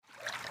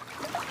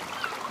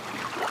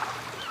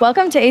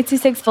Welcome to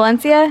 826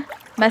 Valencia,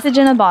 message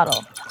in a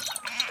bottle.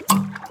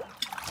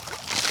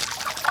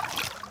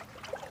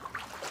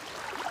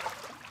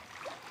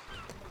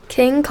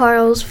 King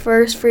Carl's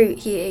First Fruit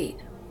He Ate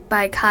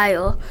by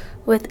Kyle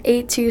with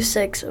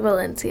 826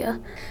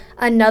 Valencia.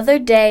 Another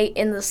day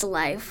in this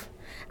life.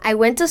 I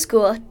went to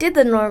school, did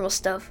the normal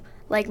stuff,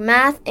 like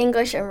math,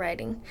 English, and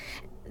writing.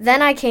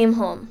 Then I came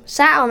home,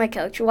 sat on my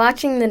couch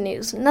watching the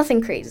news,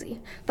 nothing crazy.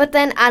 But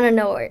then out of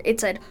nowhere, it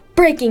said,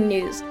 "Breaking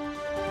news."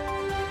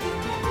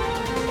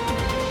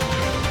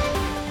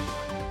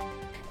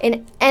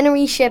 An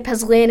enemy ship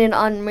has landed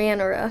on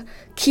Manora.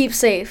 Keep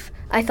safe.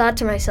 I thought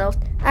to myself,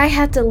 I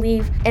have to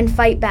leave and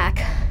fight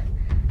back.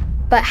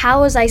 But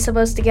how was I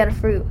supposed to get a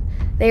fruit?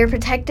 They are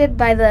protected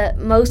by the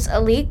most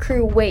elite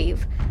crew,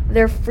 Wave.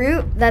 Their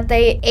fruit that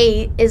they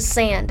ate is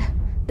sand.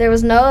 There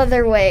was no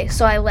other way,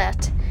 so I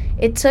left.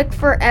 It took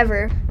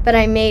forever, but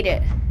I made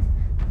it.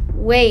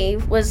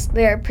 Wave was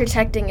there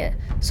protecting it,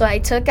 so I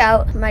took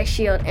out my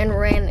shield and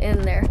ran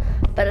in there.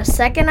 But a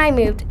second I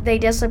moved, they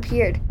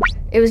disappeared.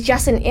 It was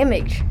just an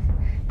image,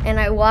 and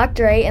I walked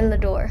right in the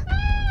door.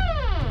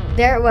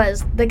 There it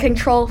was, the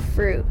control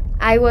fruit.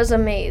 I was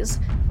amazed,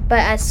 but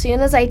as soon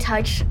as I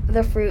touched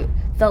the fruit,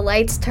 the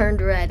lights turned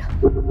red.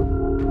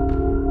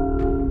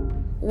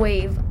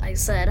 Wave, I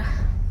said.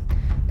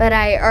 But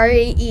I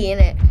already eaten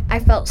it. I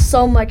felt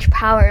so much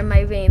power in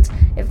my veins.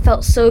 It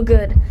felt so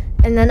good.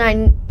 And then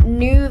I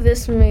knew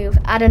this move.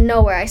 Out of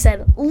nowhere, I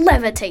said,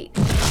 "Levitate."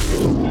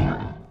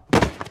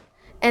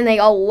 And they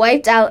all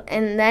wiped out,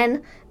 and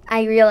then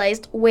I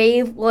realized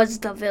Wave was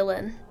the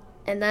villain.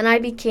 And then I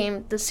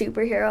became the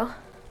superhero.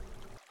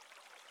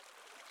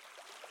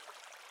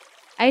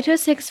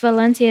 826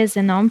 Valencia is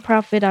a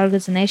non-profit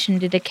organization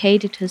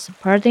dedicated to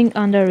supporting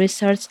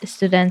under-researched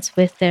students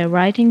with their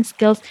writing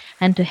skills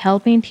and to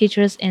helping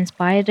teachers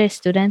inspire their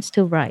students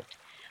to write.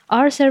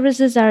 Our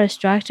services are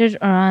structured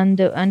around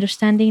the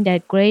understanding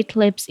that great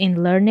leaps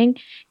in learning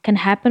can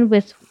happen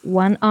with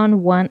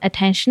one-on-one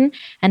attention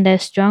and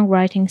that strong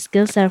writing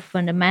skills are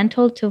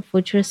fundamental to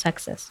future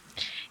success.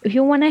 If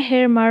you want to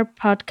hear more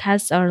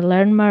podcasts or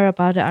learn more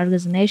about the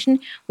organization,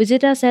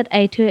 visit us at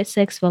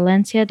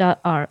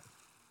 826valencia.org.